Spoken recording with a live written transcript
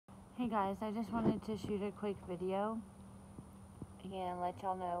Hey guys, I just wanted to shoot a quick video and let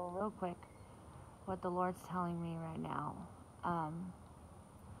y'all know real quick what the Lord's telling me right now.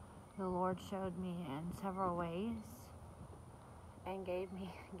 The Lord showed me in several ways and gave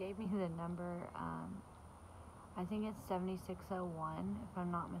me the number. I think it's 7601, if I'm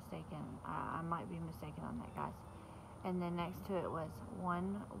not mistaken. I might be mistaken on that, guys. And then next to it was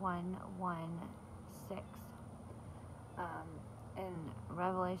 1116. In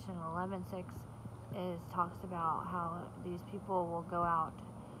Revelation 11:6 talks about how these people will go out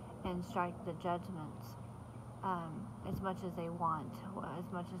and strike the judgments as much as they want,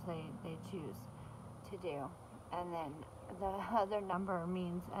 as much as they choose to do. And then the other number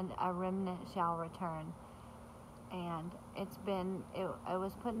means a remnant shall return. And it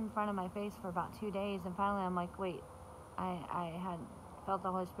was put in front of my face for about 2 days, and finally I'm like, wait, I had felt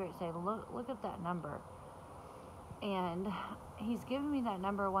the Holy Spirit say, look at that number. And he's given me that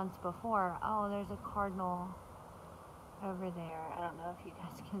number once before. Oh, there's a cardinal over there. I don't know if you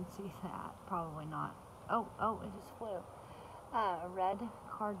guys can see that. Probably not. Oh, it just flew. A red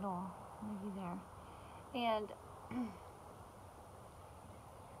cardinal, maybe there. And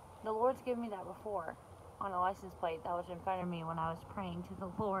the Lord's given me that before on a license plate that was in front of me when I was praying to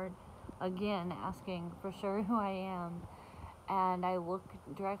the Lord, again, asking for sure who I am. And I look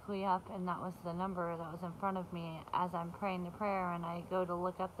directly up, and that was the number that was in front of me as I'm praying the prayer, and I go to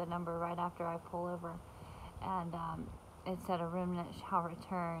look up the number right after I pull over, and it said a remnant shall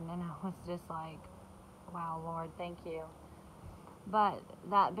return, and I was just like, wow, Lord, thank you. But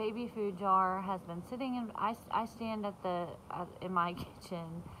that baby food jar has been sitting in, I stand in my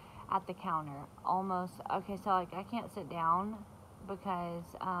kitchen at the counter almost, okay, so like I can't sit down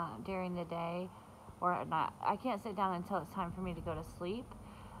because during the day, or not, I can't sit down until it's time for me to go to sleep,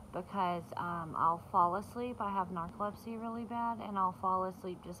 because I'll fall asleep. I have narcolepsy really bad, and I'll fall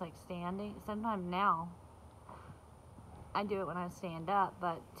asleep just like standing. Sometimes now I do it when I stand up,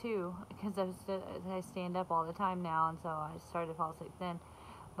 but too, because I stand up all the time now, and so I started to fall asleep then.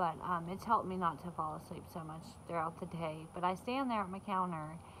 But it's helped me not to fall asleep so much throughout the day. But I stand there at my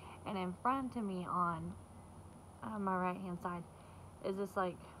counter, and in front of me on my right hand side is this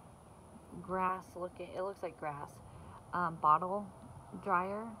like grass looking, it looks like grass, bottle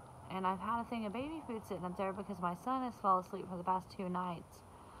dryer. And I've had a thing of baby food sitting up there because my son has fallen asleep for the past 2 nights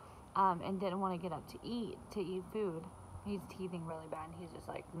and didn't want to get up to eat food. He's teething really bad, and he's just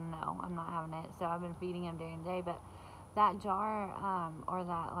like, no, I'm not having it. So I've been feeding him during the day. But that jar or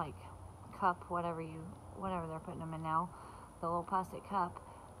that like cup, whatever they're putting them in now, the little plastic cup,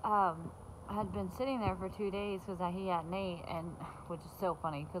 had been sitting there for 2 days because he hadn't ate, and which is so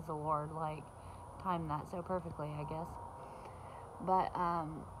funny because the Lord like timed that so perfectly, I guess. But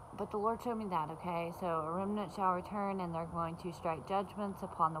the Lord showed me that, okay? So a remnant shall return, and they're going to strike judgments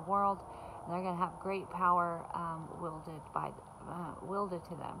upon the world, and they're going to have great power wielded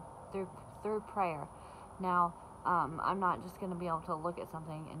to them through prayer. Now, I'm not just going to be able to look at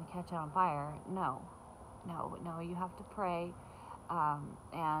something and catch it on fire. No, you have to pray.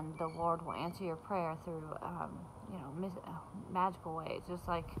 And the Lord will answer your prayer through, magical ways, just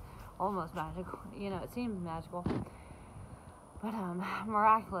like almost magical. It seems magical, but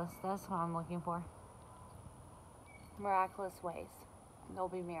miraculous. That's what I'm looking for. Miraculous ways. There'll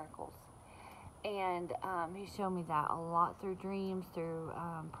be miracles, and He showed me that a lot through dreams, through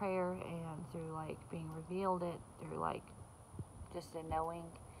prayer, and through like being revealed it, through like just a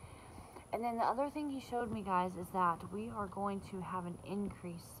knowing. And then the other thing He showed me, guys, is that we are going to have an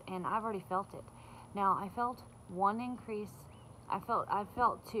increase, and I've already felt it. Now, I felt one increase. I felt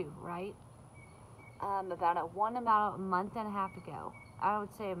two, right? About a month and a half ago. I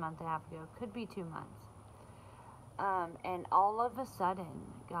would say a month and a half ago. Could be 2 months. And all of a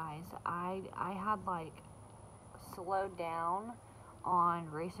sudden, guys, I had like slowed down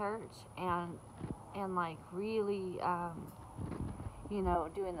on research and like really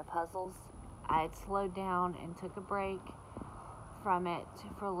doing the puzzles. I had slowed down and took a break from it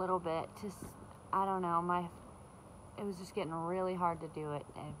for a little bit. I don't know, it was just getting really hard to do it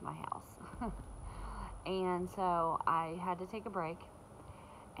at my house. And so I had to take a break.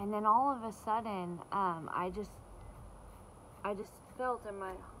 And then all of a sudden, I just felt in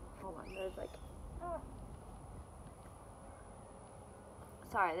my, hold on, there's like,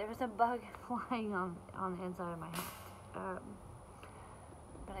 sorry, there was a bug flying on the inside of my house.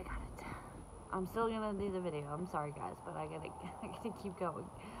 But I got it. I'm still gonna do the video. I'm sorry, guys, but I gotta keep going.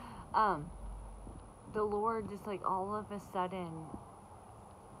 The Lord just like all of a sudden,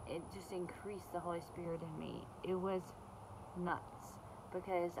 it just increased the Holy Spirit in me. It was nuts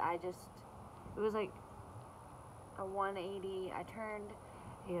because it was like a 180. I turned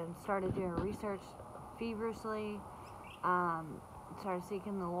and started doing research feverishly. Started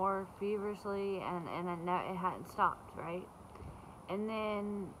seeking the Lord feverishly, and it hadn't stopped, right? And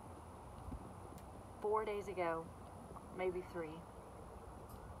then 4 days ago, maybe 3,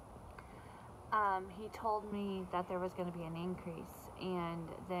 he told me that there was going to be an increase, and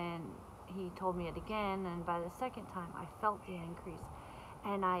then he told me it again, and by the second time I felt the increase,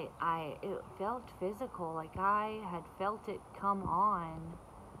 and it felt physical, like I had felt it come on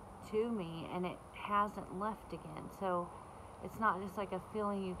to me, and it hasn't left again. So it's not just like a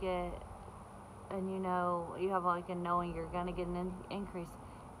feeling you get, and you have like a knowing you're gonna get an increase.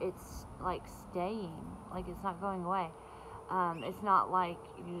 It's like staying, like it's not going away. It's not like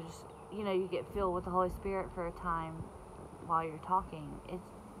you just, you get filled with the Holy Spirit for a time while you're talking.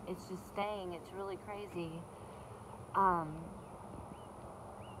 It's just staying. It's really crazy. I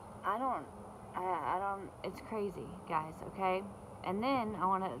don't, it's crazy, guys, okay? And then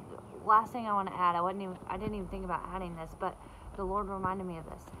last thing I want to add, I didn't even think about adding this, but the Lord reminded me of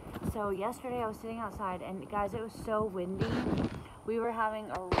this. So yesterday I was sitting outside, and guys, it was so windy. We were going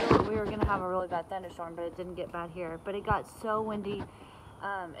to have a really bad thunderstorm, but it didn't get bad here. But it got so windy,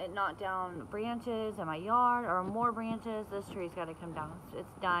 it knocked down branches in my yard, or more branches. This tree's got to come down.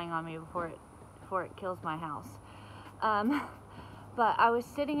 It's dying on me before it kills my house. But I was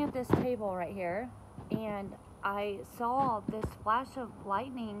sitting at this table right here, and I saw this flash of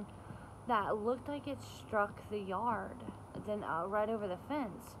lightning that looked like it struck the yard, then right over the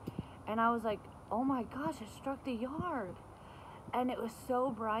fence. And I was like, oh my gosh, it struck the yard. And it was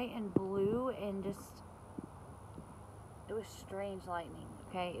so bright and blue, and it was strange lightning,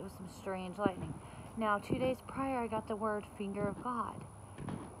 okay? It was some strange lightning. Now, 2 days prior, I got the word finger of God.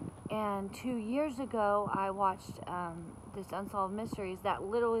 And 2 years ago, I watched this Unsolved Mysteries that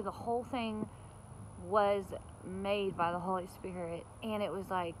literally the whole thing was made by the Holy Spirit. And it was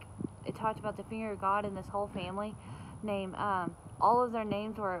like, it talked about the finger of God and this whole family name. All of their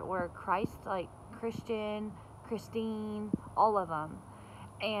names were Christ, like Christian, Christine, all of them.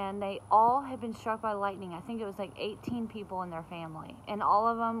 And they all had been struck by lightning. I think it was like 18 people in their family. And all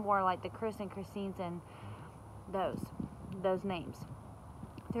of them were like the Chris and Christines and those names.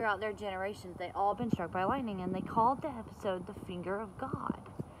 Throughout their generations, they all been struck by lightning, and they called the episode The Finger of God,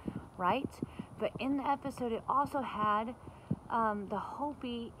 right? But in the episode, it also had the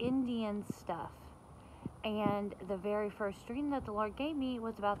Hopi Indian stuff. And the very first dream that the Lord gave me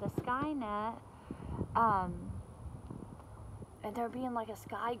was about the Skynet, and there being like a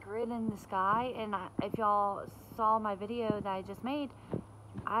sky grid in the sky. And if y'all saw my video that I just made,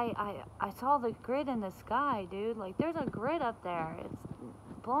 I saw the grid in the sky, dude. Like, there's a grid up there. It's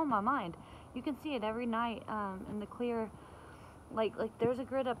blowing my mind. You can see it every night in the clear, like there's a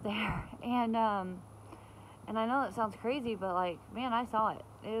grid up there. And I know that sounds crazy, but like, man, I saw it.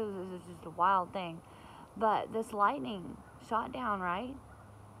 It was just a wild thing. But this lightning shot down, right?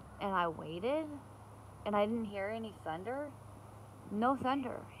 And I waited, and I didn't hear any thunder. No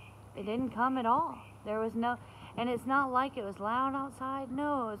thunder. It didn't come at all. There was no, and it's not like it was loud outside.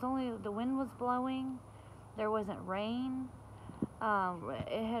 No, it was only the wind was blowing. There wasn't rain.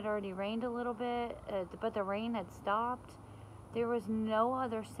 It had already rained a little bit, but the rain had stopped. There was no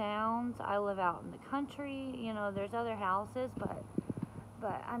other sounds. I live out in the country, there's other houses, but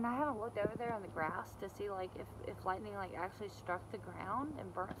and I haven't looked over there on the grass to see like if lightning like actually struck the ground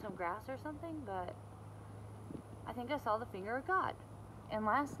and burnt some grass or something, but I think I saw the finger of God. And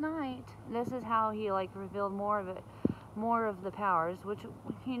last night, this is how he like revealed more of the powers, which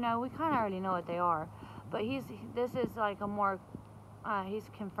we kind of already know what they are, but this is like a more he's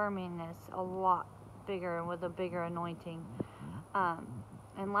confirming this a lot bigger and with a bigger anointing.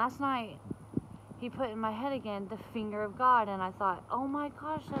 And last night he put in my head again the finger of God, and I thought, oh my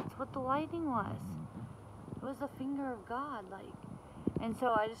gosh, that's what the lightning was. It was the finger of God, like. And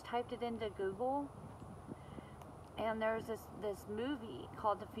so I just typed it into Google, and there's this movie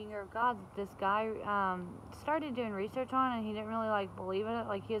called The Finger of God that this guy started doing research on, and he didn't really like believe in it.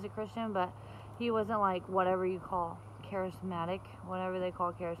 Like, he was a Christian, but he wasn't like whatever you call charismatic, whatever they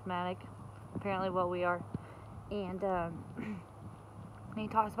call charismatic, apparently what we are. And he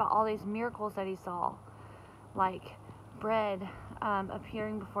talks about all these miracles that he saw, like bread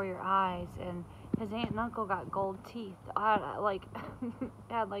appearing before your eyes, and his aunt and uncle got gold teeth, like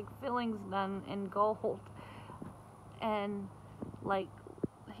had like fillings done in gold, and like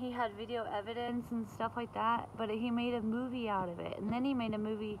he had video evidence and stuff like that, but he made a movie out of it. And then he made a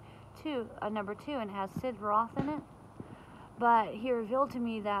movie too, number 2, and it has Sid Roth in it. But he revealed to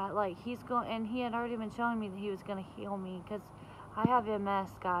me that like and he had already been showing me that he was going to heal me, because I have MS,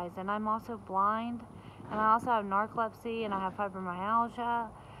 guys, and I'm also blind, and I also have narcolepsy, and I have fibromyalgia,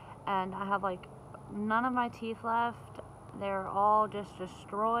 and I have like none of my teeth left. They're all just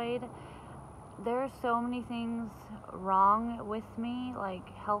destroyed. There are so many things wrong with me, like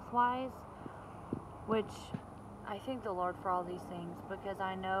health-wise, which I thank the Lord for all these things, because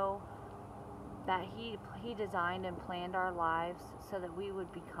I know that He designed and planned our lives so that we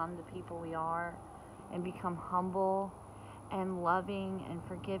would become the people we are, and become humble and loving and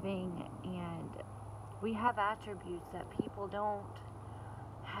forgiving, and we have attributes that people don't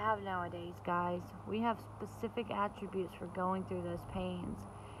have nowadays, guys. We have specific attributes for going through those pains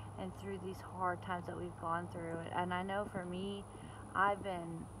and through these hard times that we've gone through. And I know for me, I've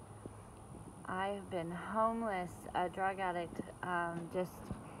been homeless, a drug addict, just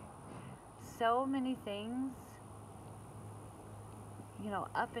so many things,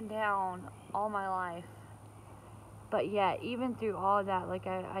 up and down all my life. But yeah, even through all of that, like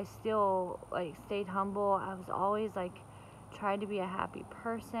I still like stayed humble. I was always like tried to be a happy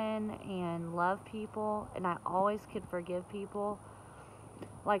person and love people, and I always could forgive people.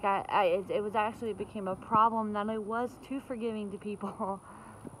 Like it was actually, it became a problem that I was too forgiving to people,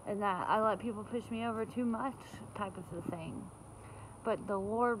 and that I let people push me over too much, type of a thing. But the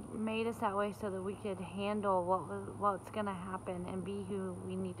Lord made us that way so that we could handle what's gonna happen and be who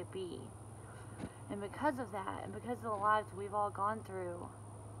we need to be. And because of that, and because of the lives we've all gone through,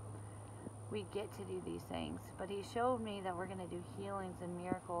 we get to do these things. But He showed me that we're going to do healings and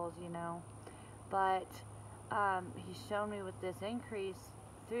miracles, But He showed me with this increase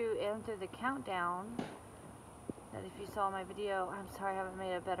through the countdown, that if you saw my video, I'm sorry I haven't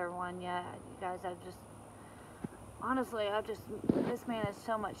made a better one yet. You guys, this man has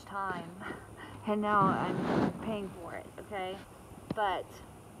so much time. And now I'm paying for it, okay? But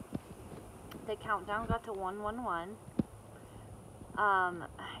the countdown got to 111.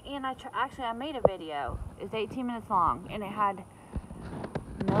 And I made a video. It's 18 minutes long, and it had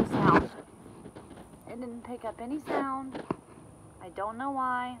no sound. It didn't pick up any sound. I don't know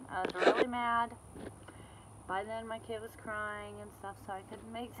why. I was really mad. By then, my kid was crying and stuff, so I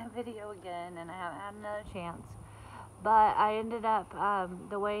couldn't make the video again, and I haven't had another chance. But I ended up,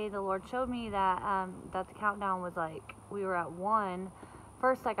 the way the Lord showed me that the countdown was like, we were at 1.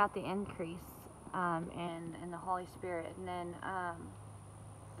 First, I got the increase in the Holy Spirit, and then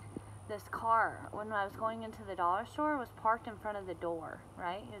this car, when I was going into the dollar store, was parked in front of the door,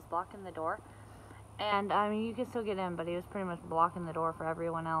 right? He was blocking the door, and I mean, you could still get in, but he was pretty much blocking the door for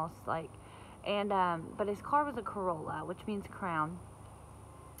everyone else, like. And but his car was a Corolla, which means crown,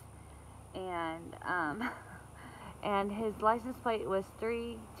 and and his license plate was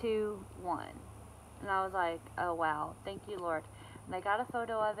 321, and I was like, oh wow, thank you, Lord. And I got a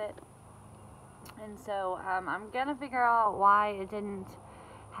photo of it, and so I'm gonna figure out why it didn't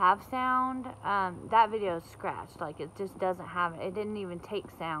have sound. That video is scratched, like it just doesn't have it. It didn't even take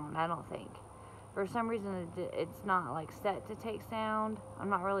sound, I don't think. For some reason, it's not like set to take sound. I'm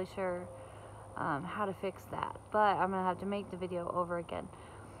not really sure how to fix that, but I'm gonna have to make the video over again.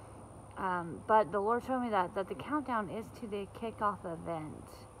 But the Lord showed me that the countdown is to the kickoff event,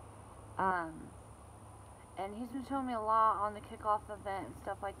 and He's been showing me a lot on the kickoff event and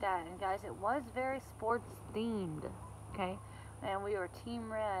stuff like that. And guys, it was very sports themed, okay? And we were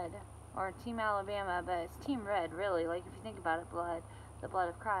Team Red, or Team Alabama, but it's Team Red, really. Like, if you think about it, the blood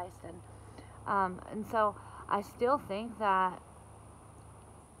of Christ. And so I still think that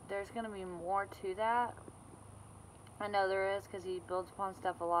there's going to be more to that. I know there is, because He builds upon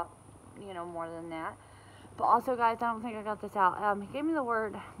stuff a lot, more than that. But also, guys, I don't think I got this out. He gave me the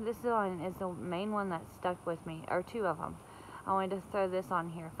word. This one is the main one that stuck with me, or two of them. I wanted to throw this on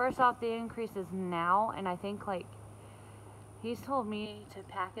here. First off, the increase is now, and I think, like, He's told me to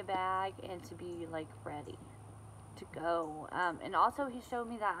pack a bag and to be, like, ready to go. And also, He showed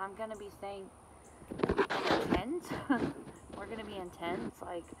me that I'm going to be staying in tents. We're going to be in tents,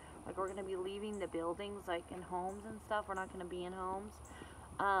 like we're going to be leaving the buildings, like in homes and stuff. We're not going to be in homes.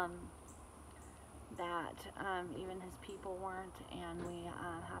 Even His people weren't, and we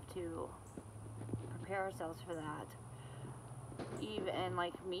have to prepare ourselves for that. Even,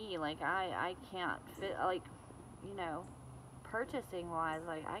 like, me, like, I can't fit, like, purchasing wise,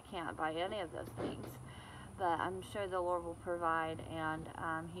 like, I can't buy any of those things, but I'm sure the Lord will provide, and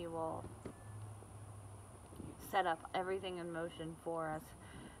He will set up everything in motion for us,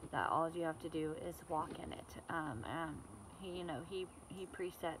 that all you have to do is walk in it. And He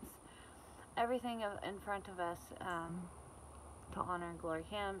presets everything in front of us to honor and glory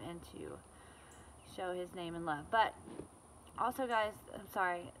Him and to show His name and love. But also, guys, I'm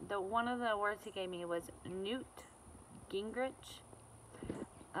sorry, one of the words He gave me was Newt Gingrich.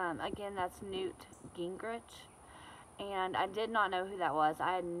 Again, that's Newt Gingrich. And I did not know who that was.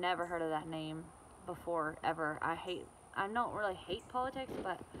 I had never heard of that name before, ever. I don't really hate politics,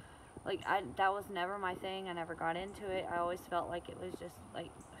 but like, that was never my thing. I never got into it. I always felt like it was just like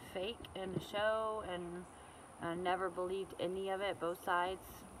fake and a show, and I never believed any of it, both sides,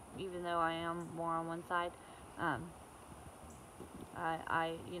 even though I am more on one side.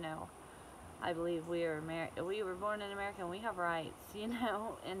 I believe we were born in America and we have rights,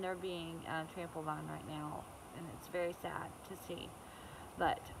 and they're being trampled on right now, and it's very sad to see.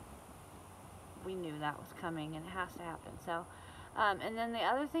 But we knew that was coming, and it has to happen. So, and then the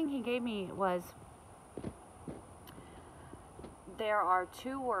other thing he gave me was, there are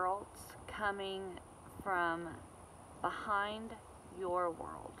two worlds coming from behind your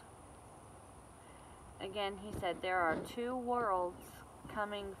world. Again, he said there are two worlds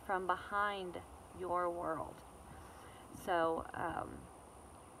coming from behind your world. So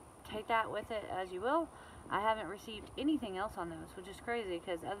take that with it as you will. I haven't received anything else on those, which is crazy,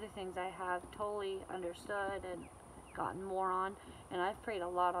 because other things I have totally understood and gotten more on, and I've prayed a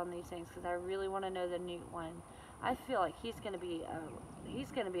lot on these things because I really want to know the new one. I feel like he's going to be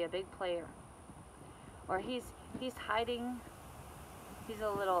a big player, or he's hiding. He's a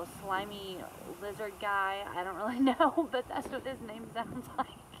little slimy lizard guy. I don't really know, but that's what his name sounds like.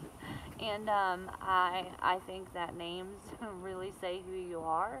 And I think that names really say who you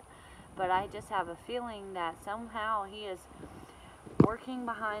are. But I just have a feeling that somehow he is working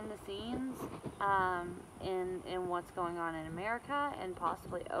behind the scenes in what's going on in America and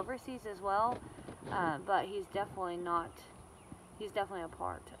possibly overseas as well. But he's definitely a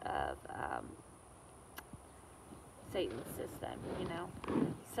part of Satan's system,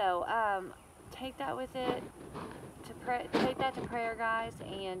 So take that with it. Take that to prayer, guys.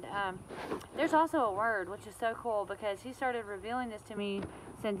 And there's also a word, which is so cool, because he started revealing this to me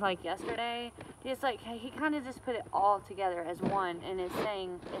since like yesterday. It's like he kind of just put it all together as one, and it's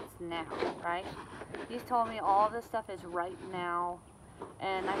saying it's now, right? He's told me all this stuff is right now,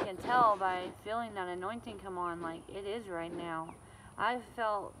 and I can tell by feeling that anointing come on, like it is right now. I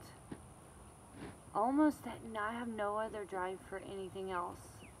felt almost that I have no other drive for anything else.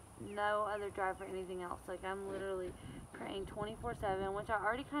 No other drive for anything else. Like, I'm literally praying 24/7, which I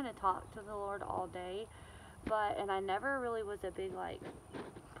already kind of talked to the Lord all day, and I never really was a big, like,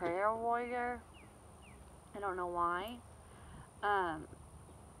 prayer warrior. I don't know why.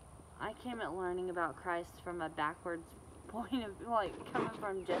 I came at learning about Christ from a backwards point of, like, coming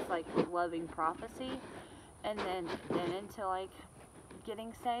from just, like, loving prophecy, and then into, like,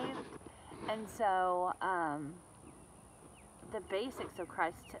 getting saved. And so, the basics of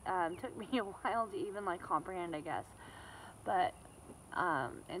Christ took me a while to even, like, comprehend, I guess. But,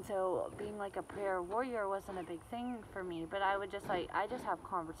 and so being, like, a prayer warrior wasn't a big thing for me. But I would just, like, I just have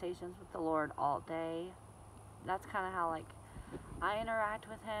conversations with the Lord all day. That's kind of how, like, I interact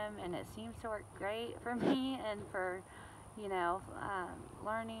with him. And it seems to work great for me and for,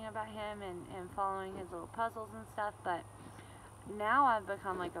 learning about him and following his little puzzles and stuff. But now I've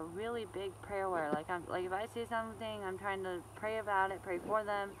become like a really big prayer warrior. Like, if I see something, I'm trying to pray about it, pray for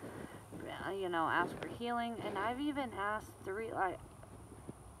them, ask for healing. And I've even asked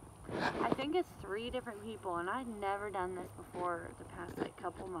I think it's 3 different people, and I'd never done this before the past like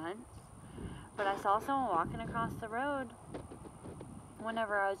couple months. But I saw someone walking across the road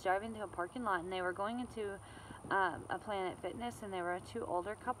whenever I was driving to a parking lot, and they were going into a Planet Fitness, and they were a 2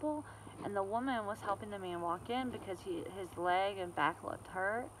 older couple. And the woman was helping the man walk in because his leg and back looked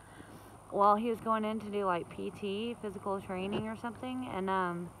hurt. Well, he was going in to do like PT, physical training or something. And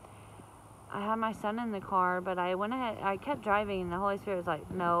I had my son in the car, but I went ahead. I kept driving, and the Holy Spirit was like,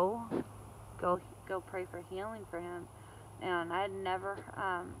 "No, go pray for healing for him." And I had never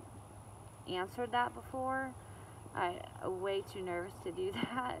answered that before. I way too nervous to do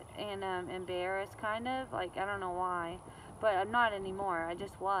that, and embarrassed, kind of, like, I don't know why. But I'm not anymore. I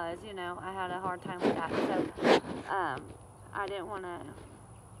just was, I had a hard time with that. So, I didn't want to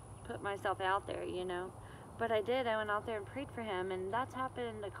put myself out there, But I did. I went out there and prayed for him, and that's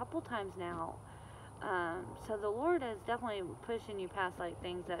happened a couple times now. So the Lord is definitely pushing you past, like,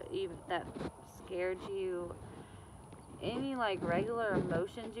 things that scared you. Any, like, regular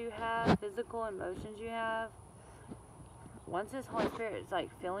emotions you have, physical emotions you have. Once this Holy Spirit is, like,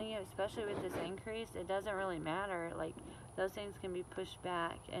 filling you, especially with this increase, it doesn't really matter. Like, those things can be pushed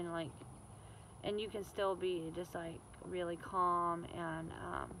back, and, like, and you can still be just, like, really calm and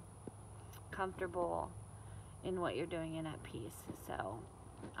comfortable in what you're doing and at peace. So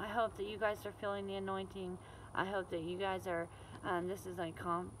I hope that you guys are feeling the anointing. I hope that you guys are, this is, like,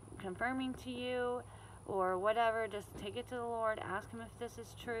 confirming to you or whatever. Just take it to the Lord. Ask him if this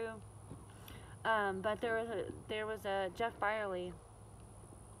is true. But there was a Jeff Byerly,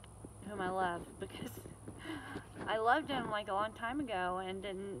 whom I love, because I loved him like a long time ago,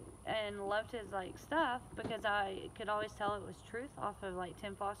 and loved his like stuff, because I could always tell it was truth off of like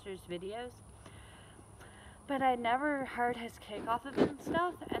Tim Foster's videos. But I never heard his kickoff event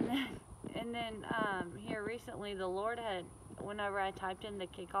stuff, and then here recently, the Lord had, whenever I typed in the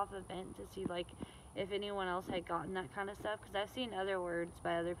kickoff event to see like if anyone else had gotten that kind of stuff, because I've seen other words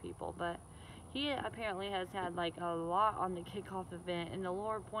by other people, but he apparently has had like a lot on the kickoff event, and the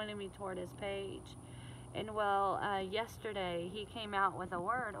Lord pointed me toward his page. And well, yesterday he came out with a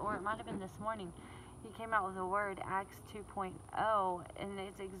word, or it might have been this morning. He came out with a word, Acts 2.0, and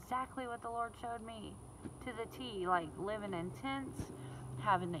it's exactly what the Lord showed me to the T. Like living in tents,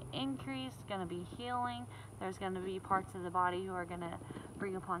 having the increase, going to be healing. There's going to be parts of the body who are going to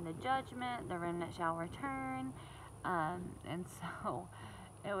bring upon the judgment. The remnant shall return. And so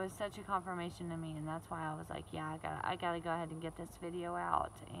it was such a confirmation to me, and that's why I was like, yeah, I gotta go ahead and get this video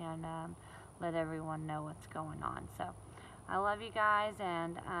out and let everyone know what's going on. So I love you guys,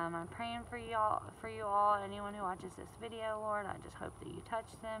 and I'm praying for you all, anyone who watches this video, Lord. I just hope that you touch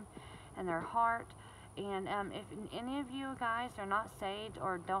them and their heart. And if any of you guys are not saved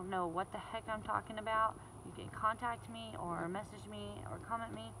or don't know what the heck I'm talking about, you can contact me or message me or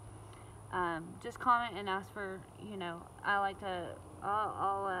comment me. Just comment and ask for, I like to,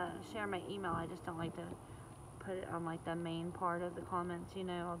 I'll share my email. I just don't like to put it on like the main part of the comments,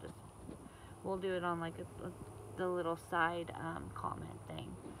 we'll do it on like the little side comment thing.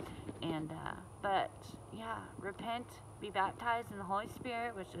 And but yeah, repent, be baptized in the Holy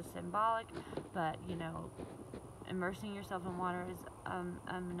Spirit, which is symbolic, but immersing yourself in water is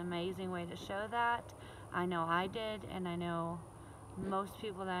an amazing way to show that. I know I did, and I know most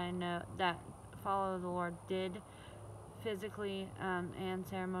people that I know that follow the Lord did physically and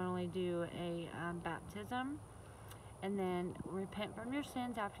ceremonially do a baptism, and then repent from your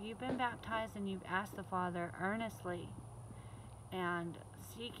sins after you've been baptized and you've asked the Father earnestly and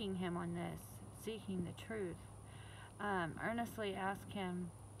seeking Him on this, seeking the truth. Earnestly ask Him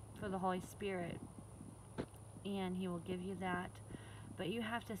for the Holy Spirit, and He will give you that, but you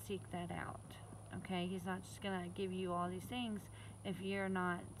have to seek that out. Okay, He's not just gonna give you all these things if you're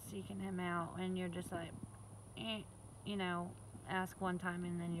not seeking Him out, and you're just like, ask one time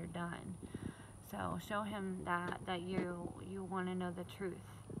and then you're done. So show Him that you want to know the truth,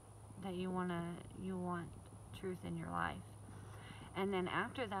 that you want truth in your life, and then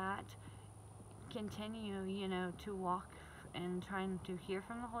after that, continue, to walk and trying to hear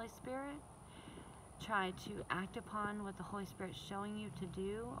from the Holy Spirit. Try to act upon what the Holy Spirit's showing you to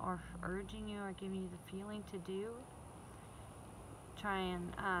do, or urging you, or giving you the feeling to do. Try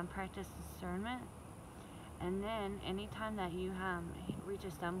and practice discernment. And then anytime that you reach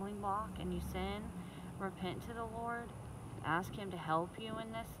a stumbling block and you sin, repent to the Lord. Ask Him to help you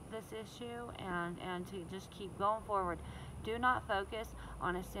in this issue, and to just keep going forward. Do not focus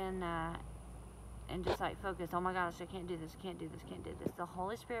on a sin and just like focus, oh my gosh, I can't do this, can't do this, can't do this. The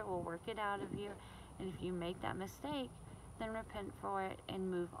Holy Spirit will work it out of you, and if you make that mistake, then repent for it and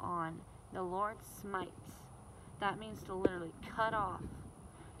move on. The Lord smites. That means to literally cut off.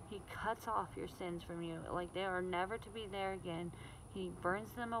 He cuts off your sins from you. Like they are never to be there again. He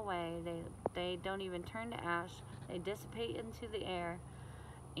burns them away. They don't even turn to ash. They dissipate into the air,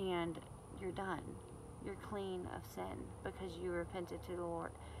 and you're done. You're clean of sin because you repented to the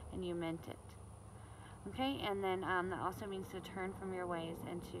Lord and you meant it. Okay, and then that also means to turn from your ways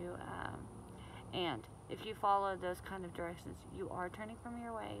and if you follow those kind of directions, you are turning from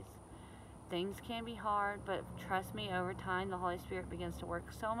your ways. Things can be hard, but trust me, over time, the Holy Spirit begins to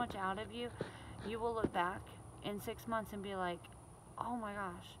work so much out of you. You will look back in 6 months and be like, oh my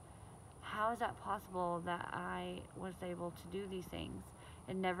gosh, how is that possible that I was able to do these things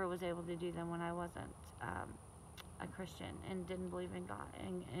and never was able to do them when I wasn't a Christian and didn't believe in God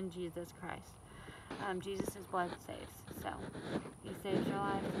and in Jesus Christ. Jesus' blood saves. So He saves your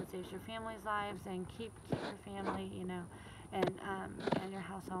lives and saves your family's lives, and keep your family, and your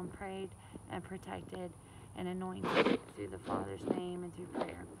household prayed and protected and anointed through the Father's name and through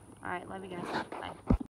prayer. All right, love you guys. Bye.